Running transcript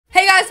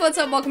what's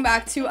up? Welcome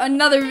back to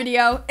another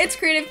video. It's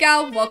Creative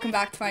Gal. Welcome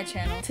back to my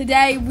channel.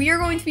 Today, we are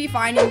going to be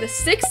finding the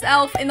 6th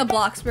elf in the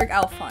Bloxburg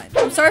elf hunt.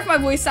 I'm sorry if my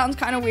voice sounds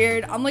kind of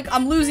weird.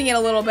 I'm losing it a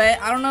little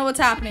bit. I don't know what's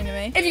happening to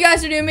me. If you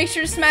guys are new, make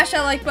sure to smash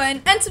that like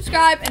button and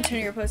subscribe and turn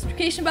on your post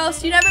notification bell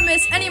so you never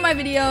miss any of my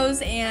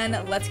videos,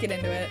 and let's get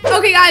into it.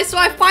 Okay guys, so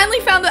I finally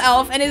found the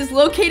elf and it is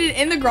located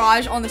in the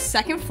garage on the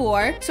 2nd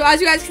floor. So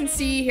as you guys can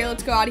see here,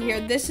 let's go out of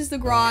here. This is the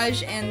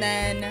garage and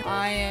then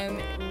I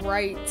am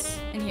right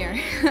in here.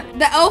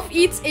 The elf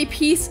eats a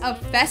piece of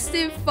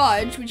festive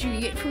fudge, which you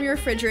can get from your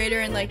refrigerator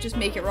and like just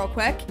make it real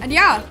quick. And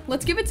yeah,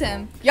 let's give it to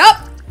him.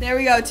 Yup, there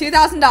we go,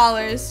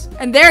 $2,000.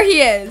 And there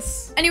he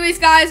is. Anyways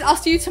guys, I'll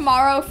see you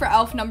tomorrow for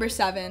elf number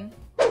 7.